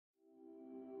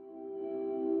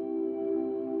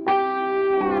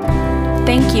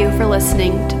Thank you for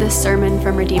listening to this sermon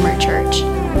from Redeemer Church.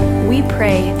 We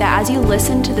pray that as you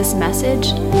listen to this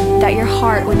message, that your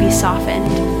heart would be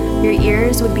softened, your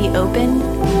ears would be open,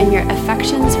 and your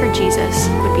affections for Jesus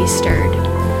would be stirred.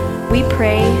 We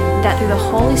pray that through the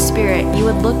Holy Spirit, you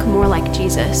would look more like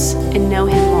Jesus and know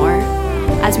him more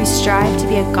as we strive to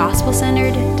be a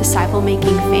gospel-centered,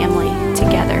 disciple-making family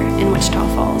together in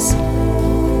Wichita Falls.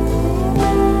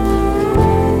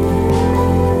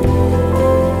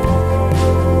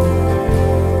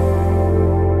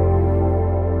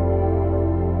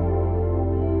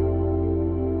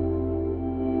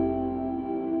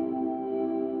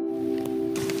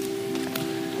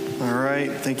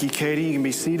 Thank you, Katie. You can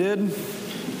be seated.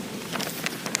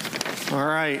 All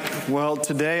right. Well,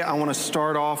 today I want to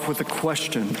start off with a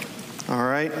question. All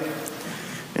right.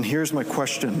 And here's my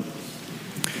question.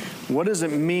 What does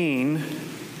it mean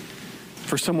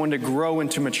for someone to grow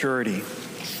into maturity?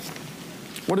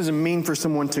 What does it mean for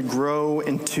someone to grow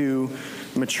into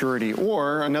maturity?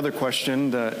 Or another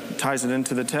question that ties it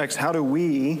into the text, how do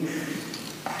we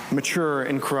mature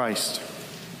in Christ?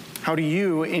 How do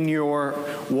you, in your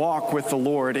walk with the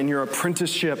Lord, in your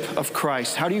apprenticeship of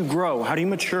Christ, how do you grow? How do you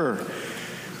mature?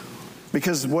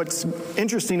 Because what's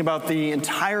interesting about the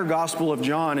entire Gospel of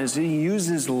John is he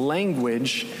uses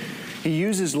language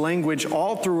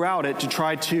all throughout it to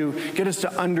try to get us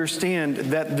to understand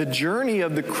that the journey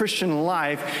of the Christian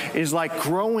life is like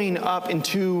growing up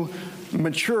into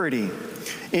maturity.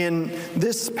 In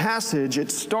this passage, it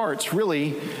starts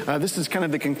really, this is kind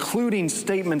of the concluding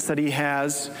statements that he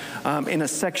has in a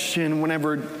section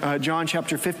whenever John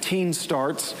chapter 15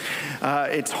 starts.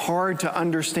 It's hard to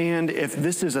understand if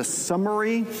this is a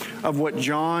summary of what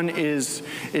John is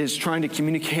trying to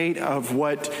communicate of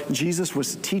what Jesus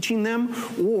was teaching them,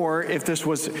 or if this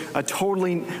was a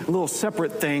totally little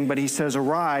separate thing, but he says,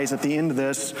 arise at the end of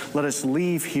this, let us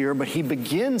leave here. But he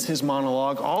begins his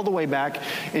monologue all the way back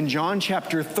in John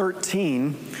chapter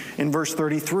 13 in verse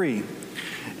 33.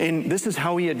 And this is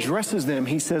how he addresses them.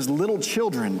 He says, little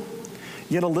children,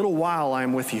 yet a little while I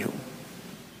am with you.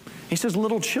 He says,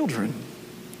 little children.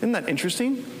 Isn't that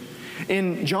interesting?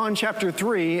 In John chapter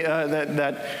 3,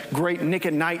 that great Nick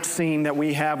at Night scene that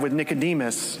we have with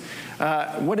Nicodemus,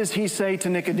 what does he say to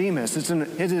Nicodemus?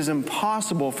 It is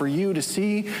impossible for you to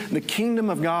see the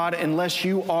kingdom of God unless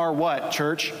you are what,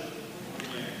 church?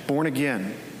 Born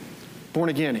again. Born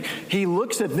again. He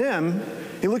looks at them,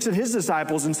 he looks at his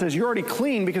disciples and says, you're already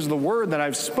clean because of the word that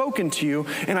I've spoken to you,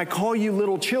 and I call you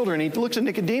little children. He looks at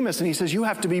Nicodemus and he says, you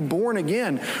have to be born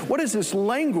again. What is this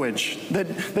language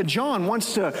that John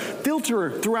wants to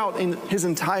filter throughout in his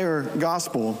entire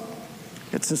gospel?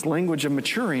 It's this language of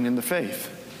maturing in the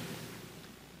faith.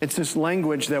 It's this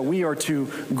language that we are to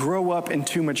grow up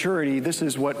into maturity. This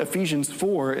is what Ephesians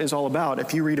 4 is all about.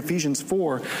 If you read Ephesians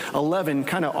 4:11,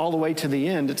 kind of all the way to the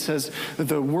end, it says that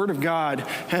the Word of God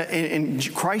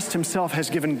and Christ himself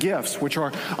has given gifts, which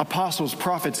are apostles,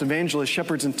 prophets, evangelists,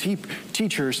 shepherds, and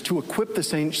teachers to equip the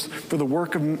saints for the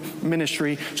work of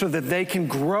ministry so that they can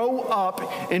grow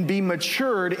up and be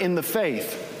matured in the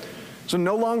faith. So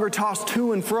no longer tossed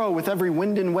to and fro with every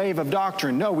wind and wave of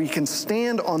doctrine. No, we can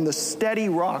stand on the steady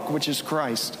rock, which is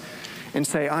Christ, and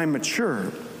say, I'm mature.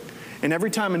 And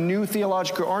every time a new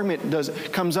theological argument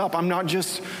comes up, I'm not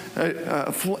just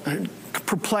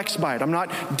perplexed by it. I'm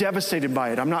not devastated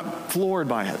by it. I'm not floored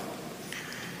by it.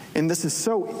 And this is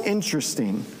so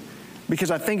interesting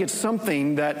because I think it's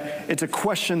something that it's a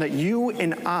question that you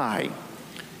and I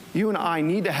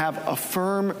need to have a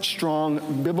firm,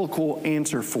 strong, biblical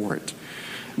answer for it.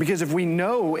 Because if we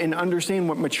know and understand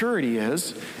what maturity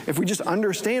is, if we just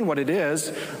understand what it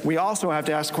is, we also have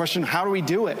to ask the question, how do we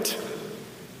do it?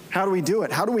 How do we do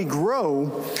it? How do we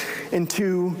grow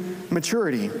into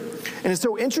maturity? And it's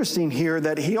so interesting here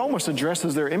that he almost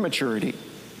addresses their immaturity.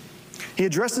 He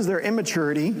addresses their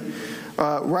immaturity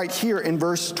right here in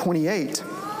verse 28.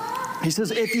 He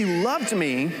says, if you loved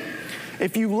me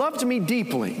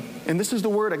deeply, and this is the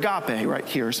word agape right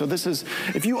here. So this is,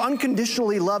 if you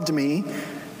unconditionally loved me,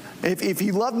 if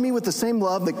you loved me with the same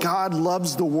love that God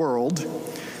loves the world,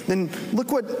 then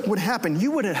look what would happen.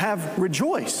 You would have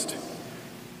rejoiced.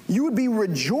 You would be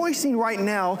rejoicing right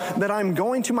now that I'm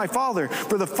going to my Father,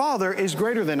 for the Father is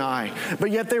greater than I.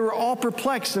 But yet they were all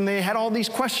perplexed and they had all these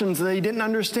questions that they didn't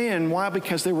understand. Why?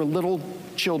 Because they were little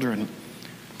children.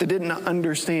 They didn't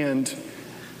understand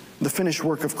the finished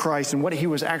work of Christ and what he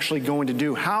was actually going to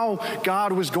do, how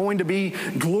God was going to be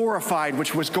glorified,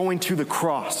 which was going to the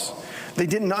cross. They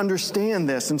didn't understand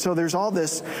this, and so there's all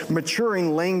this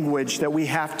maturing language that we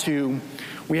have to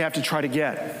try to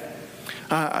get.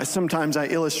 Sometimes I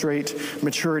illustrate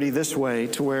maturity this way,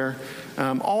 to where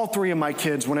all three of my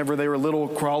kids, whenever they were little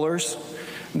crawlers,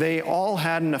 they all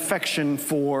had an affection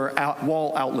for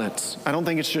wall outlets. I don't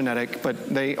think it's genetic, but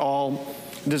they all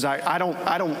desire. I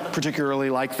don't particularly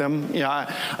like them.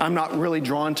 Yeah, I'm not really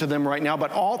drawn to them right now,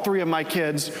 but all three of my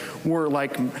kids were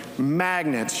like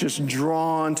magnets, just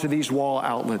drawn to these wall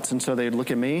outlets. And so they'd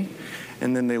look at me,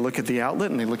 and then they look at the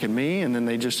outlet, and they look at me, and then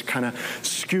they just kind of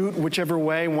scoot whichever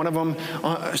way. One of them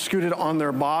scooted on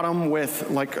their bottom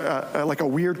with like a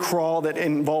weird crawl that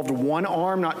involved one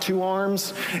arm, not two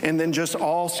arms, and then just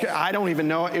I don't even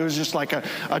know. It was just like a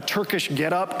Turkish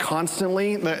get-up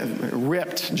constantly,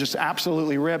 ripped, just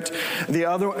absolutely ripped. The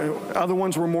other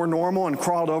ones were more normal and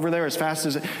crawled over there as fast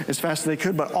as they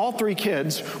could. But all three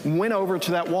kids went over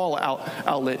to that wall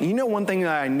outlet. And you know one thing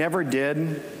that I never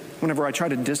did whenever I tried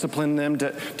to discipline them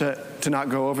to not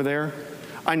go over there?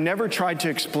 I never tried to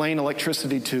explain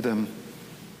electricity to them.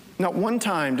 Not one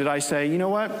time did I say, you know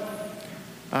what,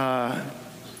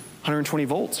 120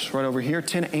 volts right over here,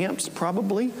 10 amps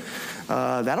probably.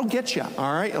 That'll get you,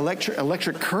 all right?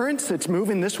 Electric currents, it's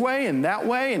moving this way and that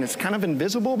way, and it's kind of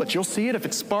invisible, but you'll see it if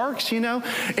it sparks, you know?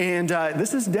 And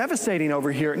this is devastating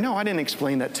over here. No, I didn't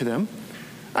explain that to them.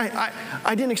 I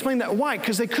didn't explain that. Why?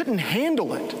 Because they couldn't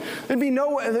handle it. There'd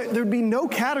be no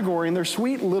category in their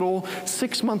sweet little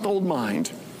 6-month-old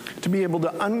mind to be able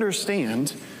to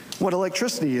understand what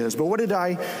electricity is. But what did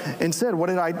I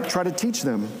try to teach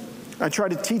them? I tried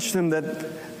to teach them that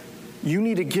you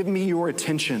need to give me your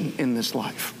attention in this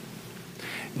life.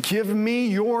 Give me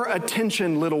your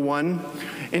attention, little one.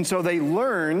 And so they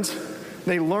learned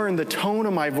the tone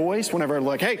of my voice whenever I'm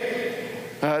like, hey,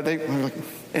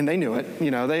 and they knew it,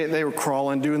 you know, they were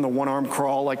crawling, doing the one-arm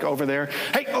crawl like over there.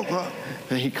 Hey,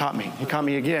 he caught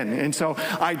me again. And so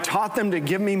I taught them to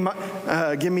give me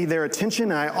their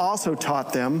attention. And I also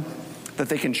taught them that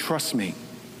they can trust me.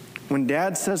 When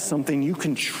Dad says something, you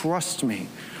can trust me.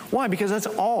 Why? Because that's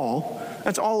all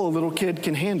a little kid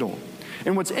can handle.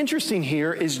 And what's interesting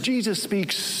here is Jesus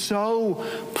speaks so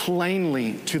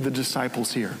plainly to the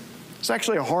disciples here. It's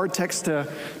actually a hard text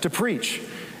to preach.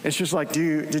 It's just like,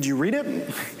 did you read it?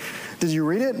 Did you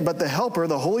read it? But the Helper,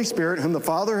 the Holy Spirit, whom the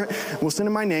Father will send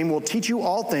in my name, will teach you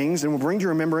all things and will bring to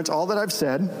remembrance all that I've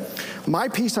said. My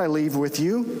peace I leave with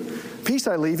you. Peace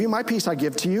I leave you. My peace I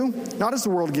give to you. Not as the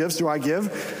world gives do I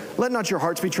give. Let not your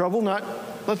hearts be troubled.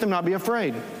 Let them not be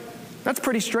afraid. That's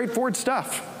pretty straightforward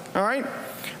stuff. All right?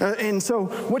 And so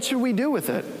what should we do with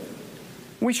it?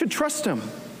 We should trust him.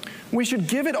 We should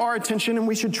give it our attention, and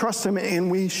we should trust him, and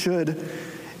we should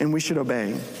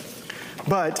obey.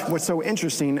 But what's so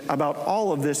interesting about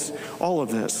all of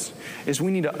this is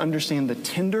we need to understand the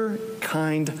tender,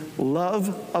 kind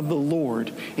love of the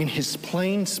Lord in his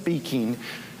plain speaking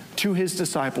to his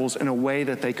disciples in a way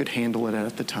that they could handle it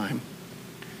at the time.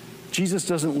 Jesus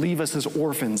doesn't leave us as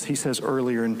orphans, he says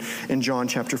earlier in John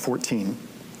chapter 14.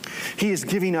 He is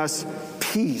giving us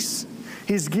peace.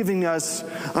 He's giving us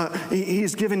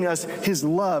his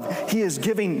love. He is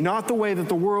giving not the way that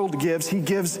the world gives. He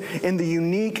gives in the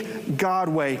unique God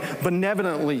way,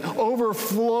 benevolently,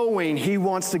 overflowing. He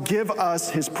wants to give us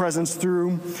his presence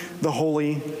through the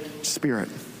Holy Spirit.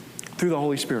 Through the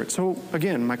Holy Spirit. So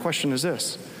again, my question is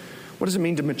this. What does it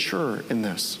mean to mature in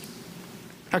this?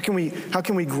 How can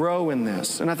we grow in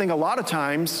this? And I think a lot of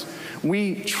times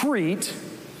we treat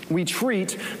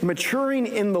maturing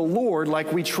in the Lord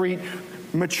like we treat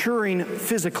maturing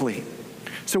physically.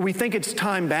 So we think it's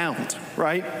time bound,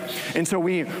 right? And so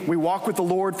we walk with the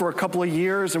Lord for a couple of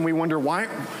years and we wonder, why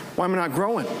am I not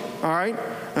growing? All right?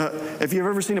 If you've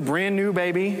ever seen a brand new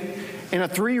baby and a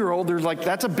 3-year-old, there's like,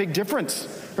 that's a big difference.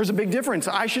 There's a big difference.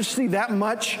 I should see that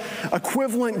much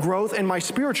equivalent growth in my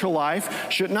spiritual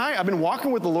life, shouldn't I? I've been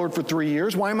walking with the Lord for 3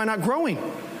 years. Why am I not growing?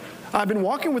 I've been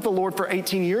walking with the Lord for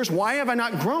 18 years. Why have I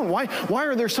not grown? Why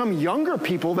are there some younger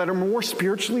people that are more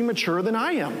spiritually mature than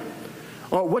I am?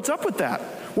 Well, what's up with that?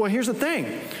 Well, here's the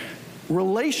thing.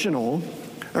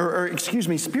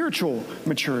 Spiritual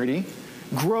maturity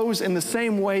grows in the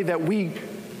same way that we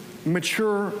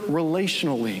mature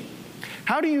relationally.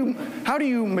 How do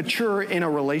you mature in a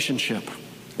relationship?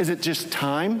 Is it just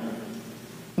time?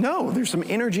 No, there's some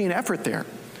energy and effort there.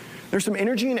 There's some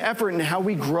energy and effort in how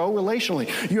we grow relationally.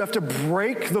 You have to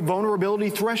break the vulnerability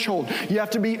threshold. You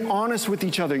have to be honest with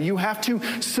each other. You have to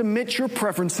submit your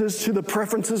preferences to the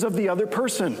preferences of the other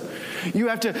person. You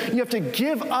have to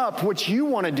give up what you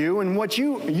want to do and what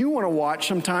you want to watch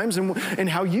sometimes and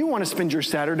how you want to spend your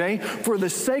Saturday for the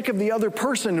sake of the other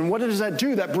person. And what does that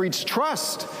do? That breeds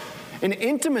trust and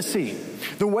intimacy.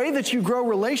 The way that you grow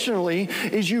relationally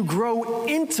is you grow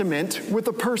intimate with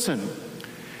a person.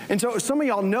 And so some of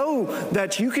y'all know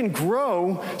that you can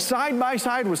grow side by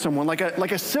side with someone, like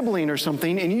a sibling or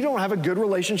something, and you don't have a good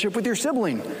relationship with your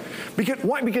sibling.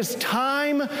 Why? Because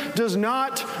time does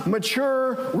not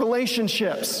mature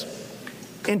relationships.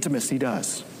 Intimacy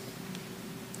does.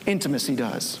 Intimacy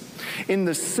does. In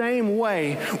the same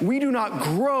way, we do not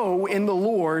grow in the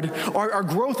Lord. Our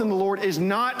growth in the Lord is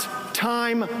not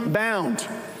time-bound.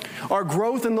 Our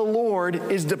growth in the Lord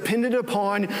is dependent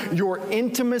upon your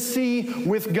intimacy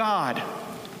with God.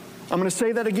 I'm going to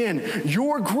say that again.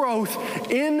 Your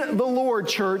growth in the Lord,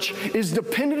 church, is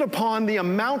dependent upon the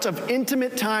amount of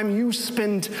intimate time you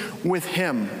spend with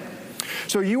Him.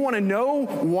 So you want to know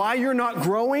why you're not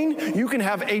growing? You can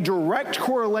have a direct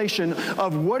correlation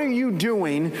of what are you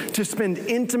doing to spend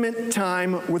intimate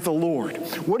time with the Lord?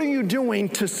 What are you doing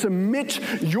to submit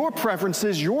your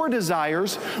preferences, your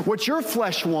desires, what your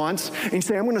flesh wants, and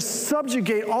say, I'm going to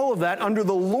subjugate all of that under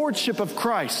the lordship of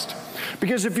Christ?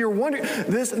 Because if you're wondering,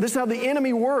 this is how the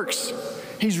enemy works.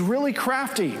 He's really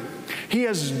crafty. He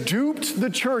has duped the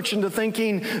church into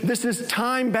thinking this is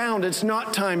time-bound. It's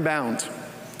not time-bound.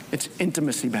 It's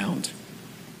intimacy bound.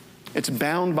 It's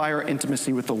bound by our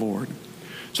intimacy with the Lord.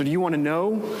 So do you want to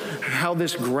know how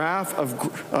this graph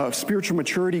of spiritual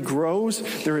maturity grows?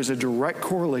 There is a direct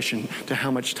correlation to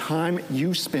how much time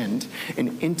you spend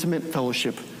in intimate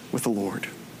fellowship with the Lord.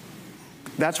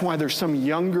 That's why there's some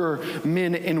younger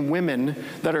men and women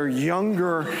that are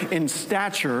younger in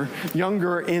stature,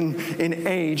 younger in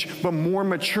age, but more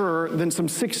mature than some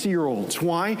 60-year-olds.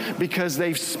 Why? Because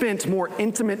they've spent more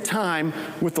intimate time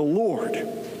with the Lord.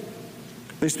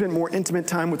 They spent more intimate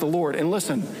time with the Lord. And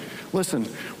listen,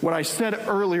 what I said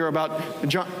earlier about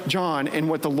John and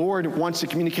what the Lord wants to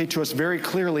communicate to us very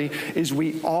clearly is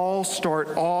we all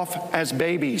start off as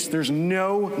babies. There's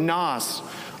no nos.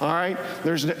 All right?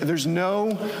 There's no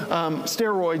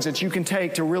steroids that you can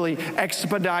take to really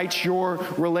expedite your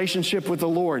relationship with the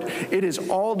Lord. It is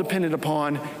all dependent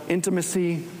upon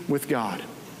intimacy with God.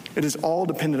 It is all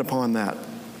dependent upon that.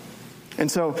 And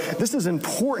so this is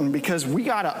important because we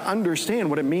got to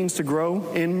understand what it means to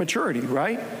grow in maturity,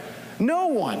 right? No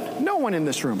one in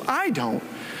this room. I don't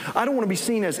want to be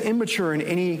seen as immature in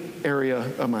any area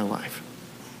of my life.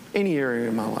 Any area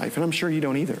of my life. And I'm sure you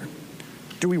don't either.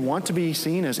 Do we want to be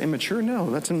seen as immature?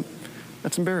 No,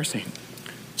 that's embarrassing.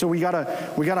 So we gotta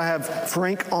have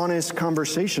frank, honest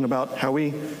conversation about how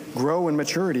we grow in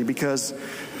maturity, because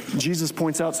Jesus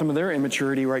points out some of their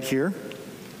immaturity right here.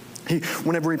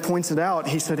 Whenever he points it out,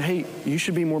 he said, hey, you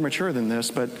should be more mature than this,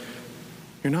 but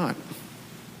you're not.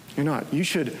 You're not. You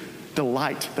should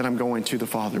delight that I'm going to the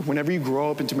Father. Whenever you grow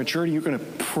up into maturity, you're going to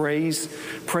praise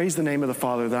the name of the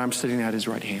Father that I'm sitting at his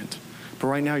right hand. But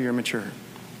right now you're immature.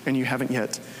 And you haven't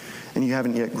yet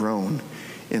grown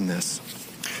in this.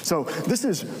 So this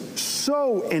is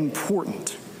so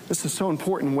important. This is so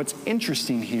important. What's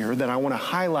interesting here that I want to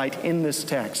highlight in this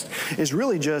text is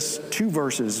really just two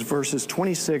verses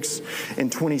 26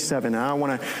 and 27. And I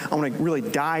want to really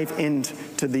dive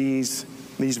into these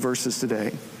verses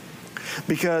today.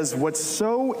 Because what's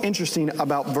so interesting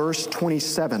about verse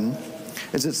 27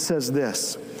 is it says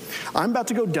this: I'm about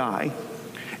to go die,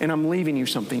 and I'm leaving you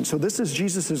something. So this is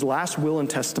Jesus' last will and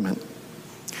testament.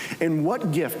 And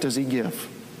what gift does he give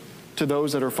to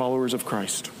those that are followers of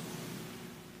Christ?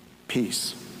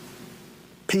 Peace.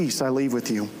 Peace I leave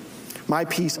with you. My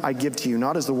peace I give to you,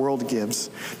 not as the world gives,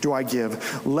 do I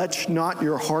give. Let not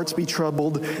your hearts be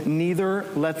troubled, neither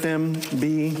let them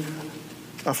be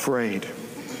afraid.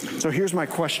 So here's my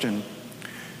question.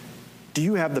 Do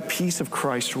you have the peace of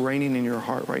Christ reigning in your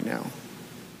heart right now?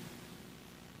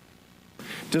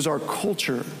 Does our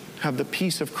culture have the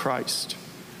peace of Christ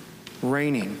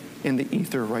reigning in the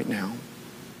ether right now?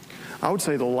 I would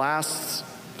say the last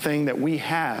thing that we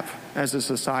have as a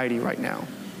society right now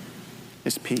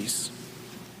is peace.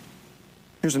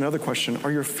 Here's another question.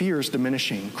 Are your fears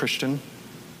diminishing, Christian?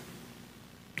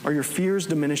 Are your fears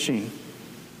diminishing?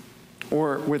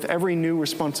 Or with every new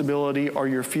responsibility, are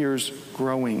your fears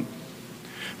growing?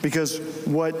 Because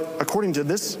according to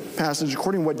this passage,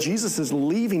 according to what Jesus is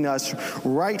leaving us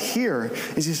right here,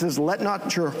 is he says, let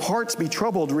not your hearts be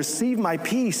troubled, receive my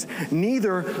peace,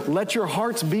 neither let your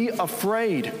hearts be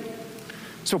afraid.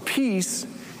 So peace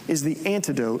is the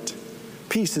antidote.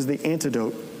 Peace is the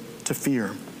antidote to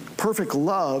fear. Perfect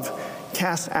love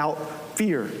casts out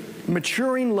fear.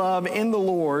 Maturing love in the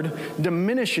Lord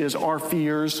diminishes our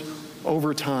fears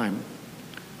over time.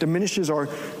 Diminishes our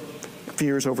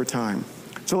fears over time.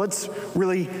 So let's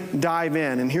really dive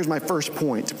in. And here's my first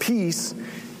point. Peace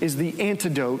is the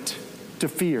antidote to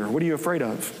fear. What are you afraid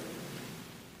of?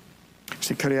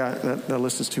 See, Cody, that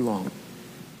list is too long.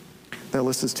 That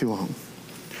list is too long.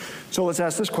 So let's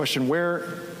ask this question.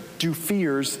 Where do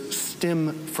fears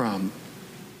stem from?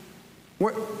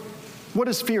 What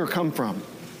does fear come from?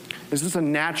 Is this a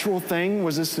natural thing?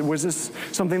 Was this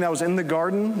something that was in the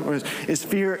garden? Or is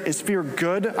fear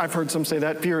good? I've heard some say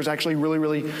that fear is actually really,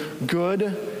 really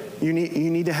good. You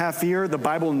need to have fear. The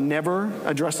Bible never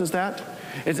addresses that.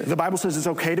 The Bible says it's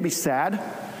okay to be sad,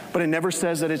 but it never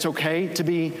says that it's okay to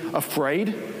be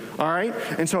afraid. All right?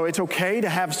 And so it's okay to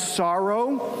have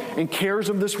sorrow and cares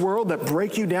of this world that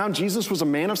break you down. Jesus was a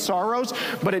man of sorrows,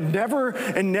 but it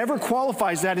never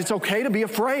qualifies that it's okay to be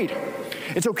afraid.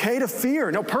 It's okay to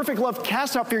fear. No, perfect love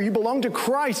casts out fear. You belong to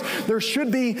Christ. There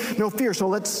should be no fear. So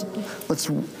let's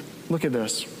look at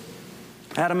this.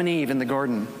 Adam and Eve in the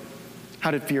garden. How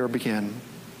did fear begin?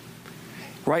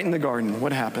 Right in the garden,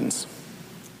 what happens?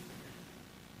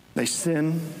 They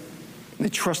sin. They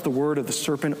trust the word of the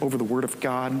serpent over the word of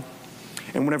God.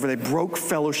 And whenever they broke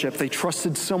fellowship, they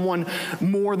trusted someone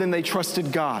more than they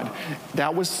trusted God.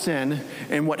 That was sin.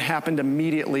 And what happened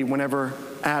immediately whenever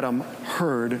Adam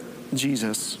heard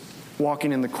Jesus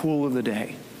walking in the cool of the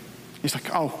day? He's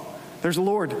like, oh, there's the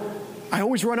Lord. I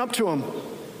always run up to him.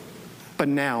 But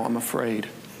now I'm afraid.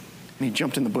 And he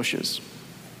jumped in the bushes.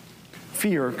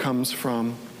 Fear comes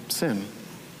from sin.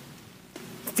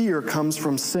 Fear comes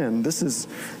from sin. This is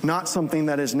not something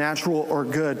that is natural or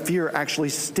good. Fear actually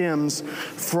stems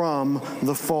from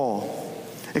the fall.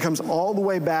 It comes all the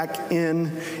way back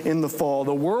in the fall.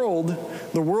 The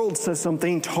world says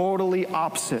something totally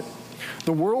opposite.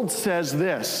 The world says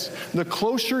this: the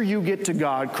closer you get to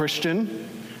God, Christian,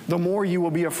 the more you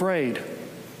will be afraid.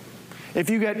 If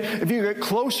you get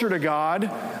closer to God,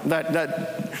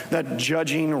 that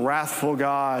judging, wrathful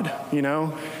God,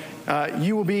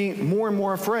 you will be more and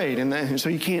more afraid. And so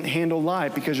you can't handle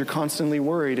life because you're constantly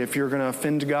worried if you're going to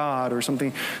offend God or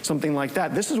something like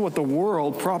that. This is what the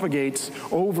world propagates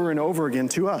over and over again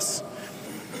to us.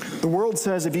 The world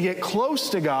says if you get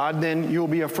close to God, then you'll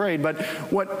be afraid. But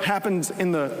what happens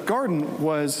in the garden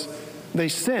was they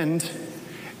sinned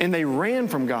and they ran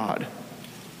from God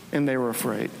and they were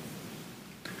afraid.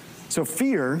 So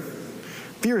fear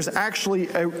is actually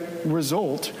a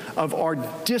result of our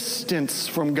distance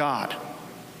from God.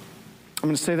 I'm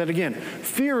going to say that again.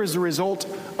 Fear is a result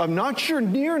of not your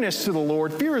nearness to the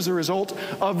Lord. Fear is a result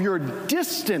of your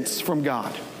distance from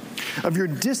God. Of your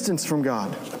distance from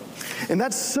God. And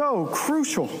that's so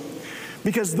crucial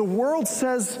because the world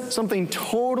says something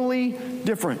totally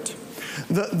different.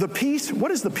 The peace,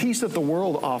 what is the peace that the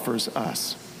world offers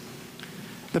us?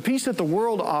 The peace that the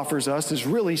world offers us is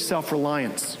really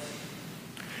self-reliance.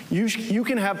 You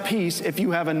can have peace if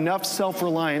you have enough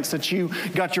self-reliance that you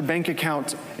got your bank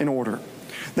account in order,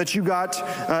 that you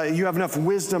have enough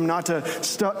wisdom not to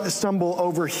stumble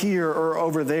over here or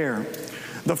over there.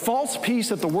 The false peace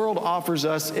that the world offers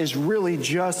us is really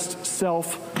just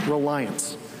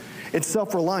self-reliance. It's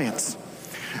self-reliance.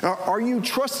 Are you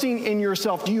trusting in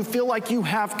yourself? Do you feel like you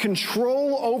have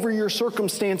control over your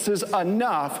circumstances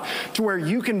enough to where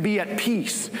you can be at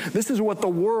peace? This is what the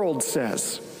world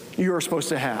says you're supposed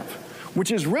to have,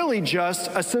 which is really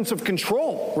just a sense of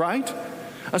control, right?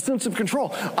 A sense of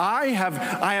control. I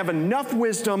have enough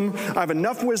wisdom. I have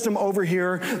enough wisdom over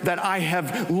here that I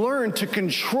have learned to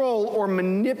control or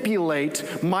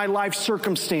manipulate my life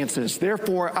circumstances.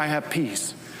 Therefore, I have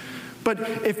peace. But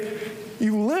if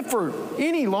you live for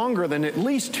any longer than at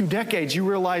least 2 decades, you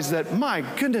realize that, my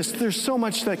goodness, there's so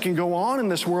much that can go on in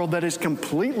this world that is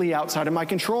completely outside of my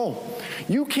control.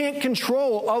 You can't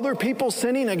control other people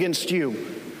sinning against you.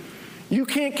 You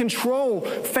can't control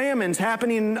famines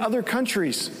happening in other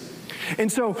countries.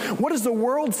 And so what does the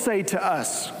world say to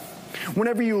us?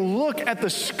 Whenever you look at the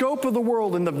scope of the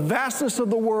world and the vastness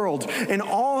of the world and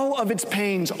all of its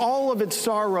pains, all of its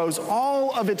sorrows,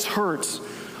 all of its hurts,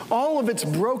 all of its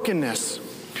brokenness,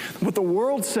 what the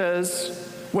world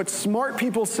says, what smart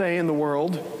people say in the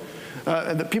world,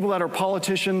 the people that are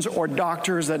politicians or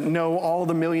doctors that know all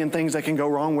the million things that can go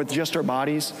wrong with just our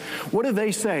bodies, what do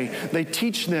they say? They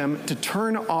teach them to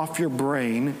turn off your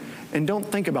brain and don't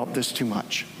think about this too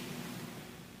much.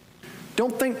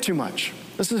 Don't think too much.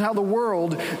 This is how the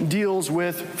world deals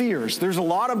with fears. There's a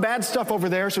lot of bad stuff over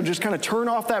there, so just kind of turn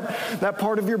off that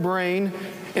part of your brain.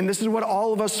 And this is what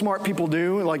all of us smart people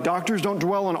do. Like doctors don't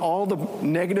dwell on all the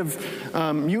negative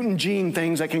mutant gene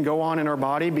things that can go on in our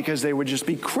body because they would just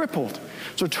be crippled.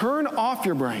 So turn off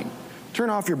your brain.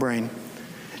 Turn off your brain,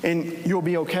 and you'll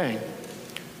be okay.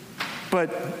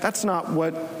 But that's not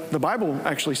what the Bible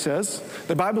actually says.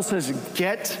 The Bible says,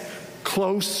 get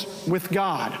close with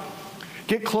God.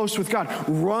 Get close with God.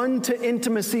 Run to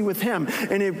intimacy with Him.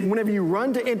 And whenever you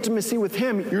run to intimacy with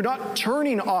Him, you're not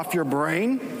turning off your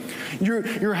brain.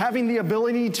 You're having the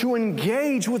ability to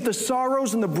engage with the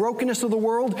sorrows and the brokenness of the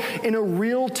world in a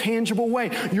real, tangible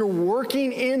way. You're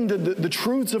working in the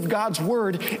truths of God's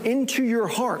word into your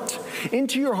heart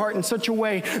in such a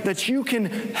way that you can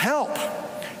help.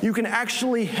 You can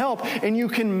actually help, and you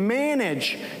can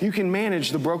manage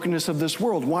the brokenness of this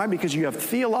world. Why? Because you have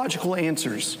theological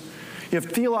answers. You have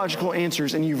theological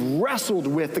answers, and you've wrestled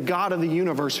with the God of the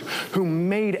universe who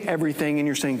made everything, and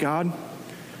you're saying, God,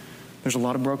 there's a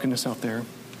lot of brokenness out there,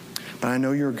 but I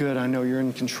know you're good. I know you're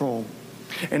in control.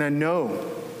 And I know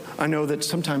that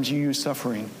sometimes you use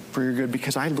suffering for your good,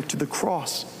 because I looked to the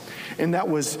cross, and that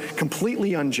was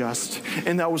completely unjust,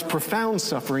 and that was profound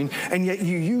suffering, and yet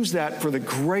you use that for the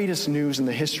greatest news in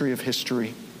the history of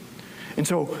history. And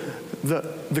so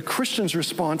the Christian's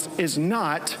response is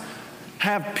not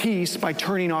have peace by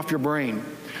turning off your brain.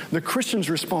 The Christian's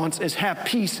response is have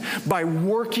peace by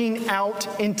working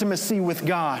out intimacy with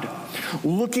God,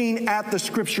 looking at the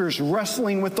scriptures,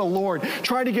 wrestling with the Lord.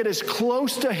 Try to get as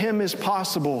close to him as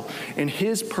possible. And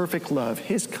his perfect love,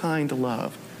 his kind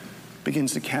love,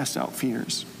 begins to cast out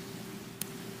fears.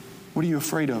 What are you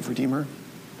afraid of, Redeemer?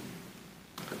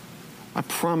 I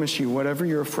promise you, whatever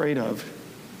you're afraid of,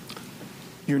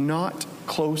 you're not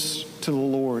close to the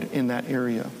Lord in that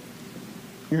area.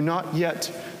 You're not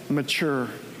yet mature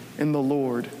in the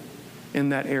Lord in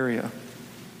that area.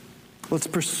 Let's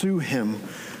pursue him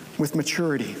with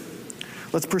maturity.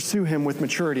 Let's pursue him with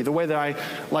maturity. The way that I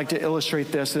like to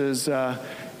illustrate this is,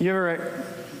 you ever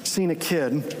seen a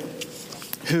kid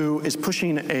who is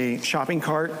pushing a shopping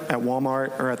cart at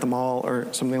Walmart or at the mall or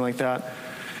something like that?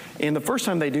 And the first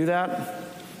time they do that,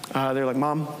 they're like,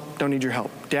 Mom, don't need your help.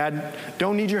 Dad,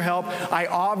 don't need your help. I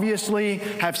obviously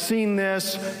have seen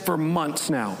this for months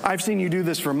now. I've seen you do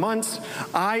this for months.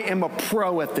 I am a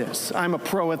pro at this. I'm a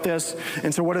pro at this.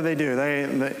 And so what do?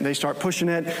 They start pushing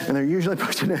it, and they're usually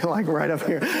pushing it like right up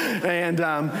here. And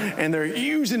they're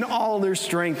using all their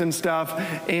strength and stuff,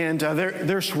 and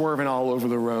they're swerving all over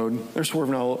the road. They're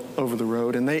swerving all over the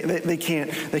road, and they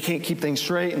can't keep things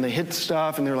straight, and they hit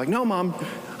stuff, and they're like, no, Mom,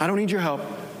 I don't need your help.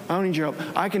 I don't need your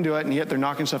help. I can do it. And yet they're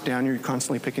knocking stuff down. You're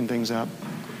constantly picking things up.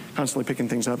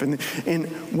 And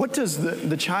what does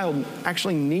the child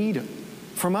actually need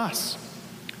from us?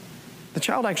 The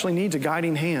child actually needs a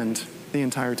guiding hand the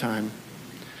entire time.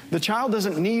 The child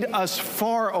doesn't need us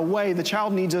far away. The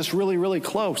child needs us really, really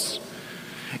close.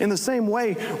 In the same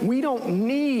way, we don't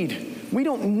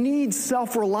need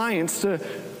self-reliance to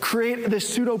create this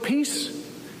pseudo-peace.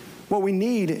 What we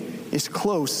need is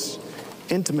close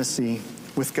intimacy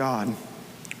with God.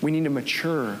 We need to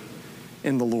mature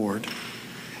in the Lord.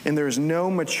 And there is no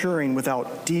maturing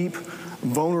without deep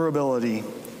vulnerability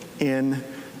in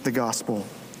the gospel,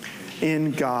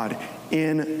 in God,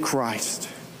 in Christ.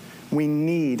 We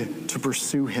need to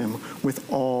pursue him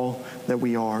with all that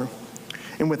we are.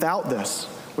 And without this,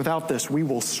 we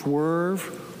will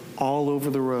swerve all over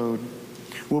the road.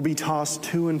 We'll be tossed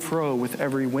to and fro with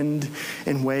every wind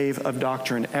and wave of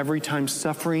doctrine. Every time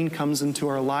suffering comes into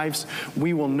our lives,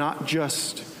 we will not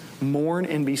just mourn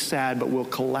and be sad, but we'll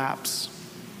collapse.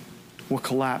 We'll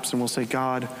collapse and we'll say,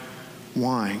 God,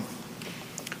 why?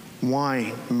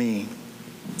 Why me?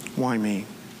 Why me?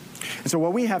 And so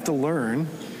what we have to learn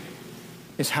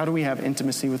is, how do we have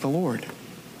intimacy with the Lord?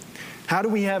 How do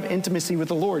we have intimacy with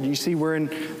the Lord? You see, we're in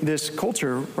this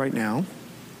culture right now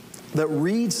that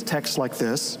reads texts like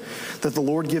this, that the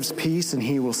Lord gives peace and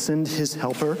he will send his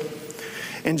helper,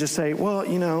 and just say, well,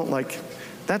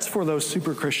 that's for those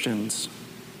super Christians.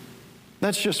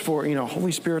 That's just for,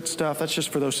 Holy Spirit stuff. That's just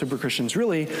for those super Christians.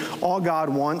 Really, all God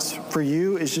wants for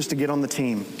you is just to get on the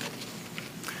team.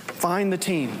 Find the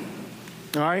team.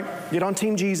 All right? Get on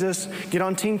Team Jesus. Get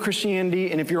on Team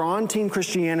Christianity. And if you're on Team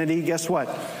Christianity, guess what?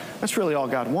 That's really all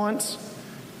God wants.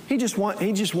 He just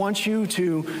wants you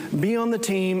to be on the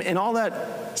team, and all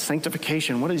that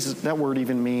sanctification. What does that word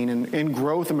even mean? And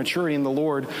growth and maturity in the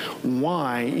Lord.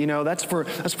 Why? That's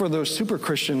for those super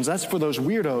Christians. That's for those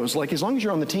weirdos. Like, as long as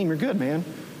you're on the team, you're good, man.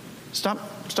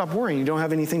 Stop worrying. You don't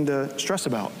have anything to stress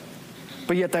about.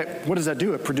 But yet, what does that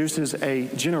do? It produces a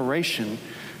generation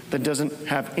that doesn't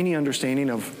have any understanding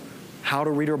of how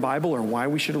to read our Bible, or why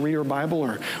we should read our Bible,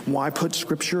 or why put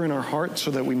scripture in our heart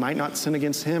so that we might not sin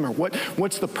against him, or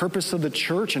what's the purpose of the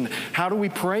church, and how do we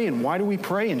pray, and why do we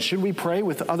pray, and should we pray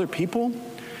with other people?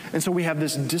 And so we have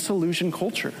this disillusioned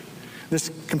culture,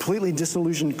 this completely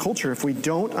disillusioned culture, if we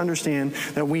don't understand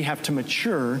that we have to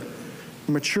mature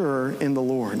in the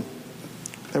Lord,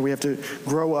 that we have to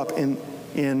grow up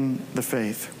in the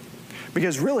faith.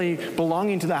 Because really,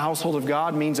 belonging to the household of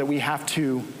God means that we have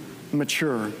to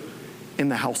mature in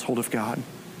the household of God.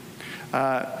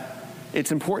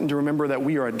 it's important to remember that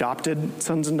we are adopted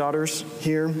sons and daughters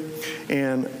here.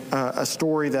 And a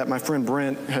story that my friend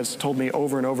Brent has told me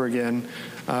over and over again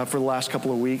for the last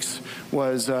couple of weeks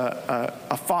was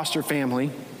a foster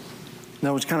family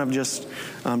that was kind of just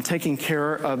taking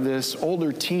care of this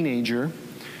older teenager.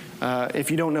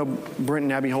 If you don't know Brent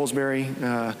and Abby Holsbury,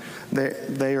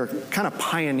 they are kind of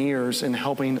pioneers in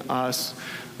helping us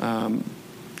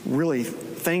really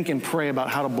think and pray about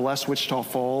how to bless Wichita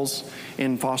Falls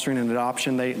in fostering and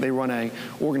adoption. They run a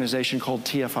organization called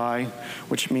TFI,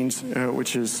 which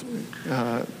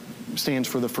stands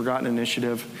for the Forgotten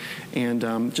Initiative,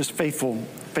 and just faithful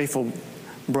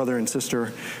brother and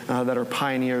sister that are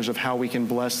pioneers of how we can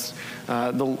bless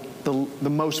the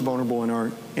most vulnerable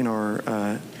in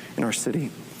our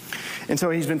city. And so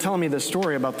he's been telling me this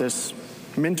story about this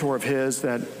mentor of his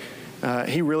that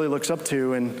he really looks up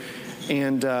to, and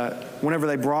whenever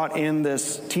they brought in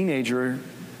this teenager,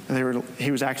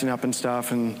 he was acting up and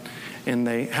stuff, and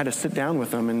they had to sit down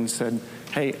with him and said,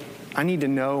 "Hey, I need to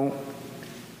know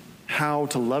how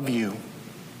to love you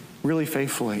really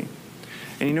faithfully."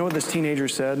 And you know what this teenager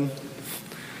said?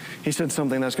 He said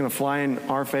something that's going to fly in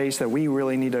our face that we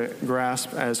really need to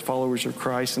grasp as followers of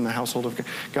Christ in the household of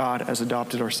God, as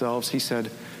adopted ourselves. He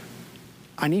said,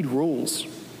 "I need rules.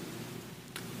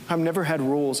 I've never had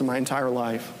rules in my entire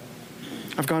life.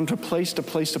 I've gone to place to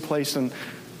place to place, and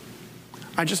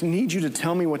I just need you to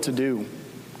tell me what to do.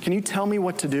 Can you tell me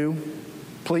what to do,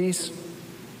 please?"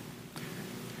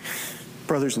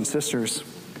 Brothers and sisters,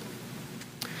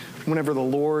 whenever the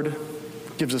Lord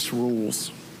gives us rules,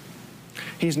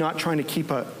 He's not trying to keep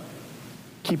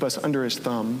us under His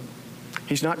thumb.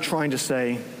 He's not trying to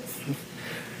say,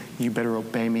 "You better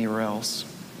obey me or else."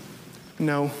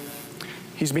 No,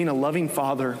 He's being a loving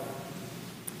Father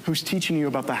who's teaching you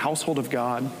about the household of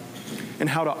God and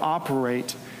how to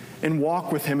operate and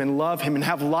walk with Him and love Him and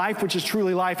have life which is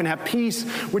truly life and have peace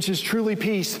which is truly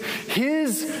peace.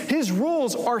 His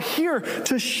rules are here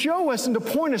to show us and to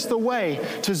point us the way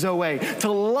to Zoe,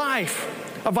 to life,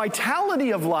 a vitality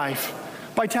of life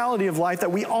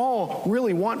that we all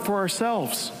really want for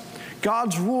ourselves.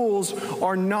 God's rules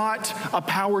are not a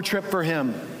power trip for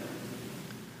Him.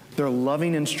 They're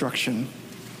loving instruction.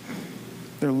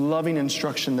 They're loving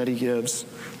instruction that He gives,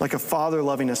 like a father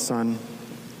loving a son.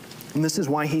 And this is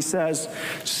why He says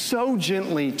so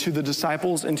gently to the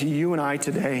disciples and to you and I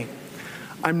today,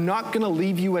 "I'm not going to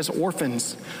leave you as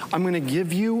orphans. I'm going to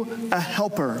give you a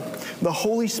helper, the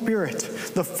Holy Spirit.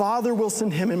 The Father will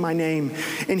send Him in my name,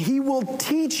 and He will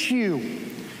teach you.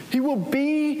 He will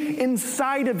be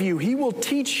inside of you. He will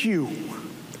teach you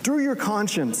through your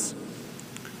conscience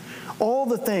all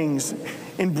the things,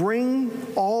 and bring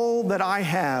all that I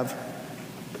have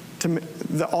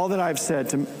all that I've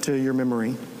said to your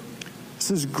memory."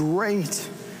 This is great,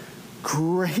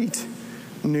 great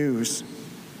news.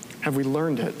 Have we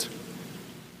learned it?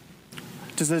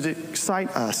 Does it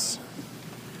excite us?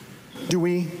 Do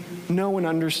we know and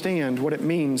understand what it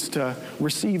means to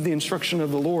receive the instruction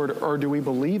of the Lord, or do we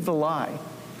believe the lie?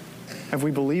 Have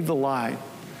we believed the lie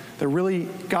that really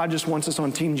God just wants us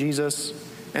on Team Jesus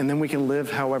and then we can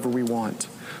live however we want?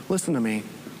 Listen to me.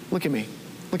 Look at me.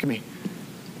 Look at me.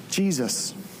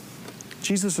 Jesus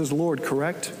is Lord,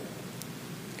 correct?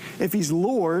 If He's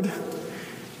Lord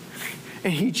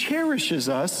and He cherishes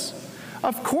us,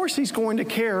 of course He's going to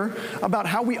care about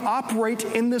how we operate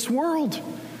in this world.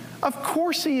 Of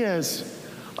course He is.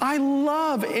 I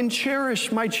love and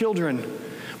cherish my children.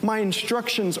 My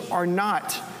instructions are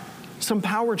not some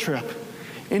power trip.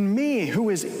 And me, who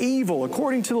is evil,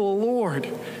 according to the Lord,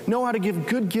 know how to give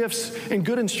good gifts and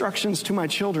good instructions to my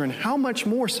children. How much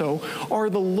more so are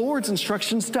the Lord's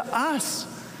instructions to us?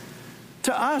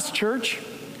 To us, church.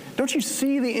 Don't you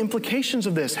see the implications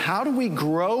of this? How do we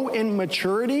grow in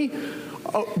maturity?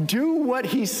 Do what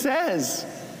He says.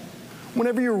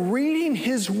 Whenever you're reading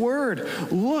His Word,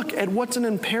 look at what's an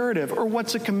imperative or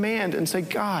what's a command and say,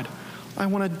 "God, I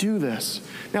want to do this."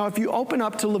 Now, if you open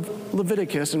up to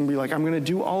Leviticus and be like, "I'm going to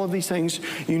do all of these things,"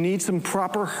 you need some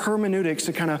proper hermeneutics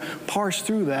to kind of parse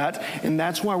through that. And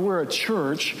that's why we're a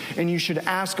church, and you should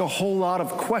ask a whole lot of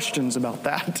questions about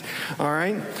that. All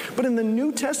right? But in the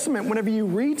New Testament, whenever you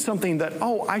read something that,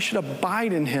 I should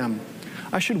abide in Him,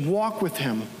 I should walk with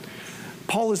Him.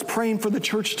 Paul is praying for the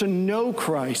church to know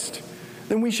Christ.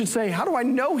 Then we should say, how do I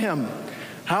know Him?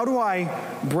 How do I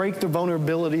break the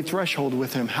vulnerability threshold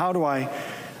with Him? How do I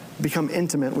become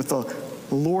intimate with the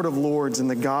Lord of Lords and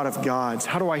the God of Gods?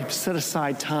 How do I set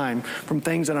aside time from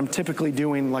things that I'm typically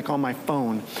doing, like on my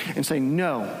phone, and say,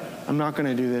 "No, I'm not going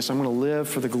to do this. I'm going to live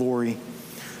for the glory.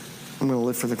 I'm going to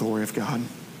live for the glory of God."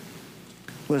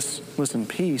 Listen,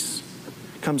 peace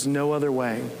comes no other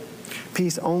way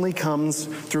Peace only comes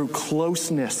through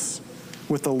closeness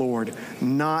with the Lord,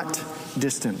 not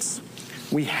distance.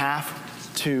 We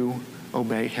have to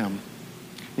obey him.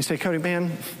 You say, Cody,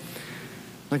 man,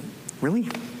 like, really?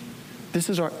 This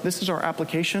is our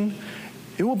application?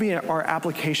 It will be our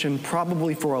application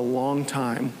probably for a long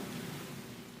time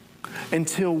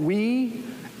until we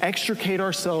extricate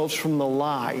ourselves from the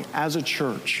lie as a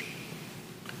church.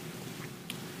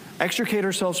 Extricate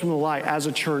ourselves from the lie as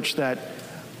a church that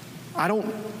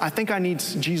I think I need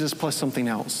Jesus plus something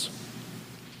else.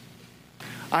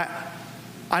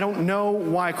 I don't know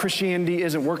why Christianity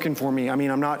isn't working for me. I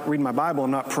mean, I'm not reading my Bible,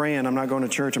 I'm not praying, I'm not going to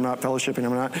church, I'm not fellowshipping,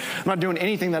 I'm not doing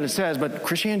anything that it says, but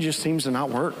Christianity just seems to not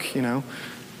work, you know.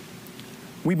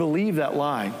 We believe that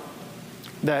lie,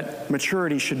 that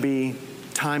maturity should be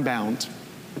time-bound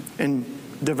and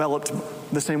developed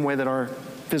the same way that our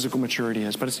physical maturity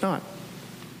is, but it's not.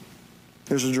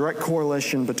 There's a direct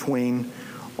correlation between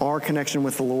our connection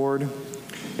with the Lord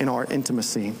and our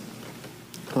intimacy.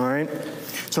 All right?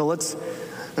 So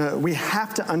we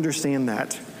have to understand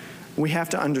that. We have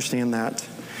to understand that.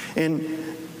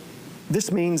 And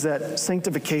this means that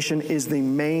sanctification is the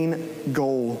main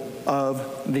goal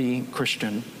of the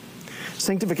Christian.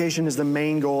 Sanctification is the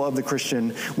main goal of the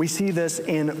Christian. We see this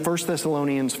in 1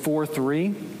 Thessalonians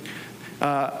 4:3.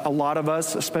 A lot of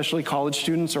us, especially college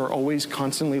students, are always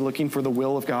constantly looking for the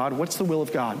will of God. What's the will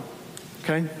of God?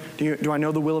 Okay? Do I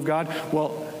know the will of God?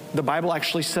 Well, the Bible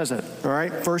actually says it. All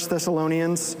right? 1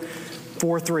 Thessalonians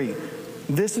 4:3.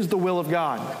 This is the will of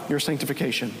God, your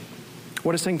sanctification.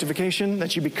 What is sanctification?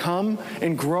 That you become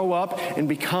and grow up and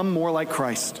become more like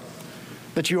Christ.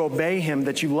 That you obey him,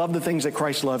 that you love the things that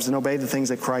Christ loves and obey the things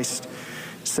that Christ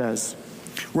says.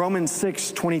 Romans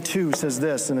 6:22 says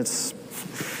this, and it's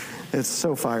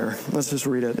so fire. Let's just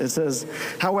read it. It says,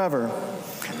 however,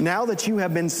 now that you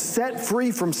have been set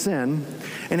free from sin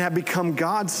and have become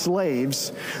God's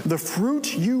slaves, the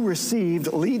fruit you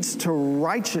received leads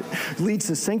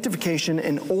to sanctification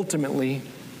and ultimately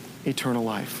eternal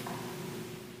life.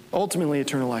 Ultimately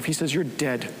eternal life. He says you're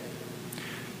dead.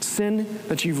 Sin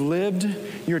that you've lived,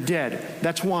 you're dead.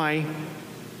 That's why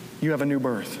you have a new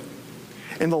birth.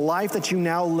 And the life that you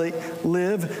now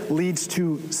live leads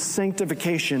to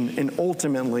sanctification and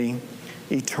ultimately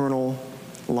eternal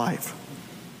life.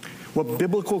 What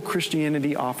biblical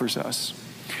Christianity offers us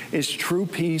is true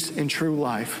peace and true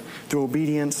life through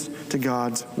obedience to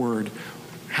God's word.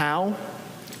 How?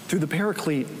 Through the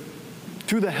Paraclete,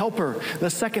 through the helper, the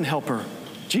second helper.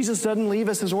 Jesus doesn't leave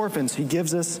us as orphans. He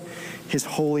gives us his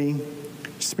Holy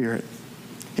Spirit.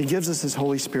 He gives us his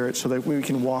Holy Spirit so that we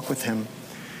can walk with him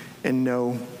and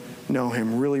know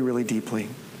him really, really deeply.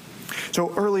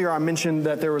 So earlier I mentioned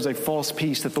that there was a false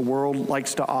peace that the world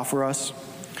likes to offer us.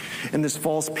 And this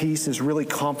false peace is really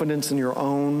confidence in your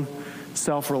own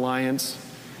self-reliance.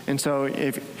 And so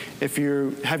if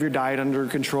you have your diet under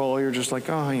control, you're just like,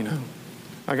 oh, you know,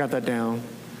 I got that down.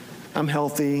 I'm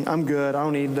healthy. I'm good. I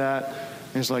don't need that.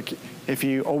 And it's like if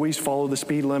you always follow the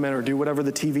speed limit or do whatever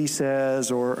the TV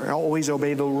says or always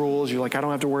obey the rules, you're like, I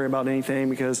don't have to worry about anything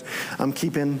because I'm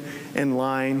keeping in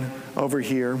line over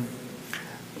here.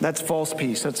 That's false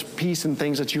peace. That's peace in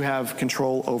things that you have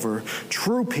control over.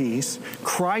 True peace,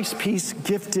 Christ's peace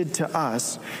gifted to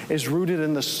us, is rooted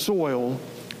in the soil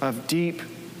of deep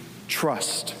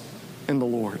trust in the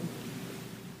Lord.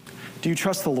 Do you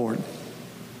trust the Lord?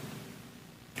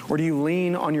 Or do you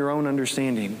lean on your own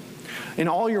understanding? In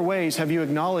all your ways, have you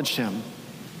acknowledged him?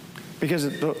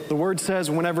 Because the word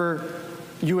says whenever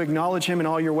you acknowledge him in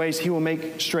all your ways, he will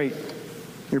make straight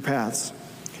your paths.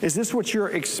 Is this what you're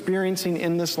experiencing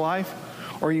in this life?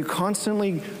 Or are you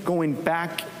constantly going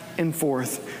back and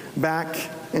forth?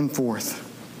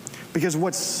 Because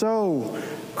what's so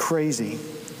crazy,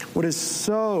 what is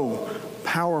so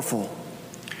powerful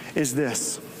is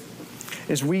this,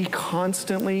 is we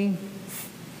constantly,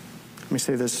 let me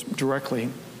say this directly,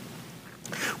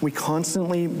 we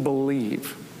constantly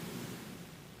believe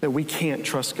that we can't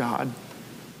trust God.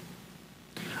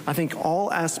 I think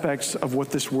all aspects of what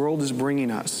this world is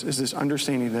bringing us is this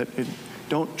understanding that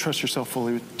don't trust yourself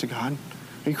fully to God.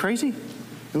 Are you crazy?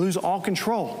 You lose all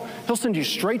control. He'll send you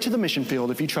straight to the mission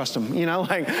field if you trust him. You know,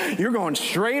 like you're going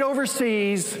straight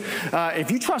overseas.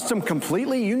 If you trust him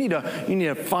completely, you need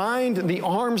to find the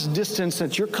arm's distance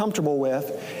that you're comfortable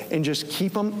with and just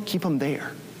keep them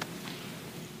there.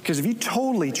 Because if you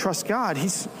totally trust God,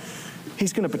 he's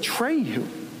going to betray you.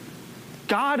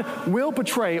 God will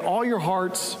betray all your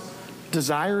heart's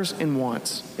desires and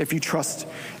wants if you trust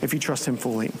him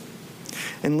fully.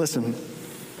 And listen,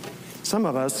 some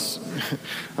of us,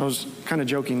 I was kind of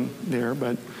joking there,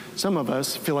 but some of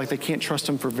us feel like they can't trust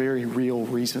him for very real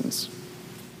reasons.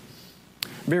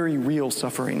 very real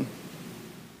suffering.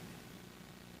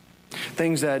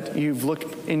 Things that you've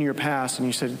looked in your past and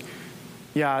you said,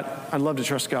 yeah, I'd love to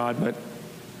trust God, but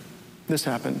this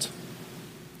happened.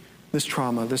 This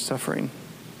trauma, this suffering.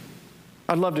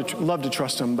 I'd love to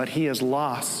trust him, but he's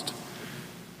lost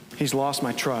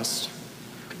my trust.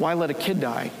 Why let a kid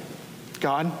die?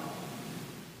 God,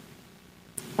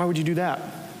 why would you do that?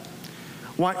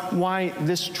 Why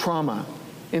this trauma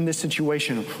in this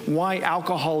situation? Why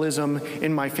alcoholism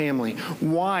in my family?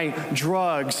 Why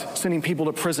drugs sending people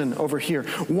to prison over here?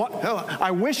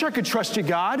 I wish I could trust you,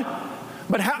 God,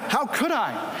 but how could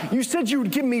I? You said you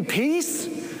would give me peace.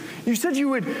 You said you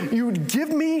would give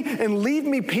me and leave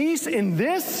me peace, and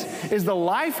this is the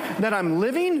life that I'm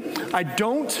living? I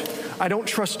don't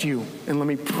trust you. And let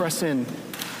me press in.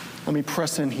 Let me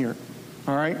press in here.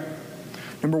 All right?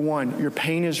 Number one, your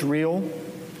pain is real.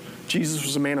 Jesus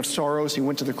was a man of sorrows. He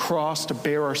went to the cross to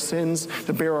bear our sins,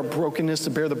 to bear our brokenness, to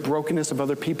bear the brokenness of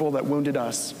other people that wounded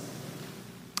us.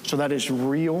 So that is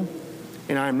real,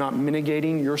 and I am not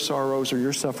mitigating your sorrows or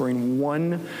your suffering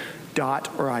one dot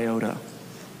or iota.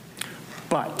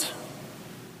 But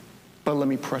let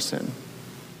me press in.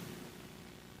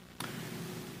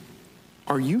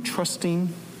 Are you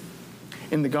trusting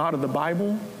in the God of the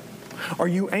Bible? Are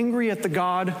you angry at the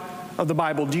God of the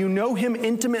Bible? Do you know him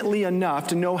intimately enough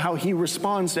to know how he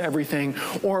responds to everything?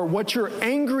 Or what you're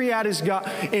angry at is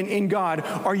God, in God,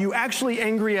 are you actually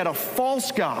angry at a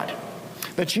false God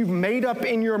that you've made up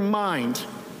in your mind,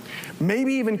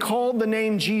 maybe even called the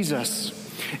name Jesus,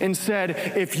 and said,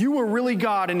 if you were really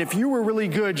God and if you were really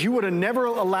good, you would have never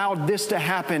allowed this to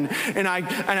happen. And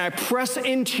I press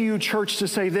into you, church, to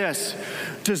say this.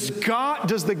 Does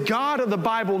the God of the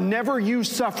Bible never use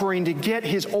suffering to get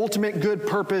his ultimate good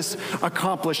purpose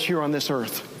accomplished here on this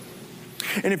earth?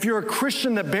 And if you're a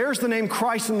Christian that bears the name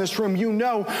Christ in this room, you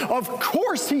know, of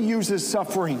course he uses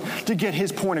suffering to get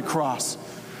his point across.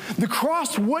 The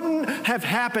cross wouldn't have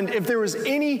happened if there was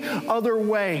any other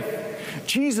way.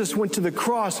 Jesus went to the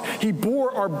cross. He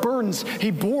bore our burdens.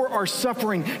 He bore our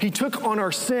suffering. He took on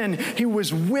our sin. He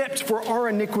was whipped for our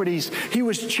iniquities. He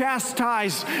was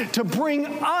chastised to bring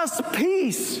us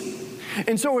peace.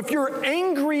 And so if you're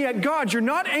angry at God, you're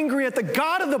not angry at the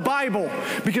God of the Bible,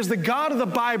 because the God of the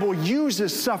Bible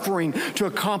uses suffering to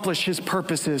accomplish his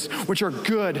purposes, which are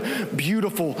good,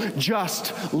 beautiful,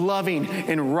 just, loving,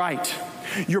 and right.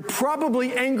 You're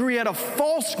probably angry at a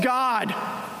false God,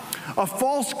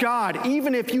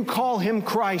 even if you call him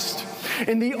Christ.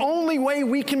 And the only way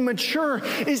we can mature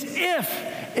is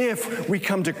if we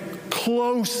come to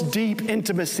close, deep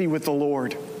intimacy with the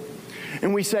Lord.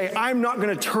 And we say, I'm not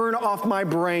going to turn off my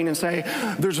brain and say,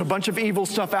 there's a bunch of evil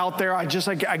stuff out there. I guess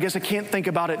I can't think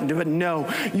about it and do it. No,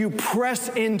 you press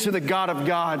into the God of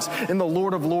gods and the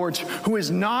Lord of lords, who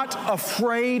is not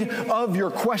afraid of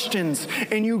your questions.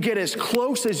 And you get as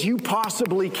close as you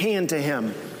possibly can to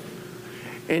him.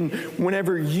 And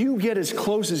whenever you get as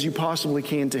close as you possibly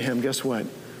can to him, guess what?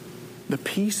 The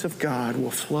peace of God will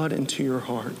flood into your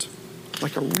heart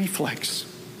like a reflex.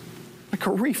 Like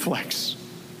a reflex.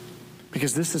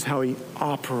 Because this is how he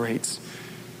operates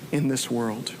in this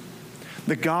world.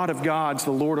 The God of gods,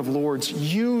 the Lord of lords,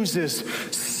 uses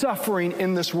suffering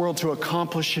in this world to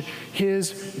accomplish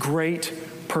his great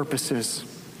purposes.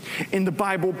 And the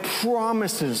Bible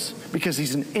promises, because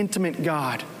he's an intimate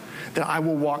God, that I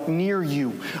will walk near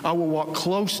you. I will walk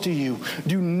close to you.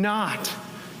 Do not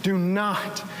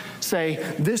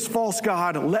say, this false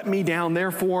God let me down,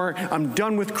 therefore I'm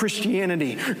done with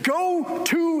Christianity. Go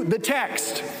to the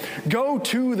text. Go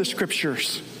to the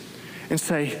scriptures and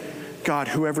say, God,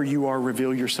 whoever you are,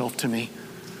 reveal yourself to me.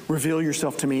 Reveal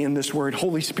yourself to me in this word.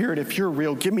 Holy Spirit, if you're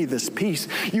real, give me this peace.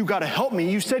 You got to help me.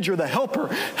 You said you're the helper.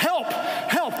 Help.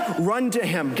 Run to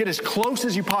him. Get as close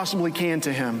as you possibly can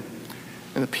to him.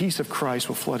 And the peace of Christ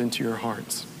will flood into your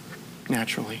hearts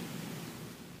naturally.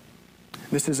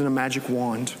 This isn't a magic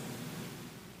wand.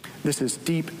 This is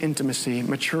deep intimacy.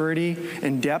 Maturity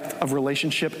and depth of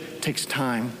relationship takes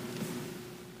time.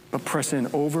 But press in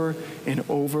over and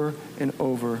over and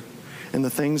over. And the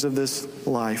things of this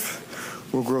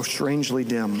life will grow strangely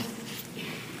dim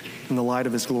in the light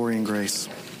of his glory and grace.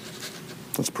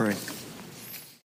 Let's pray.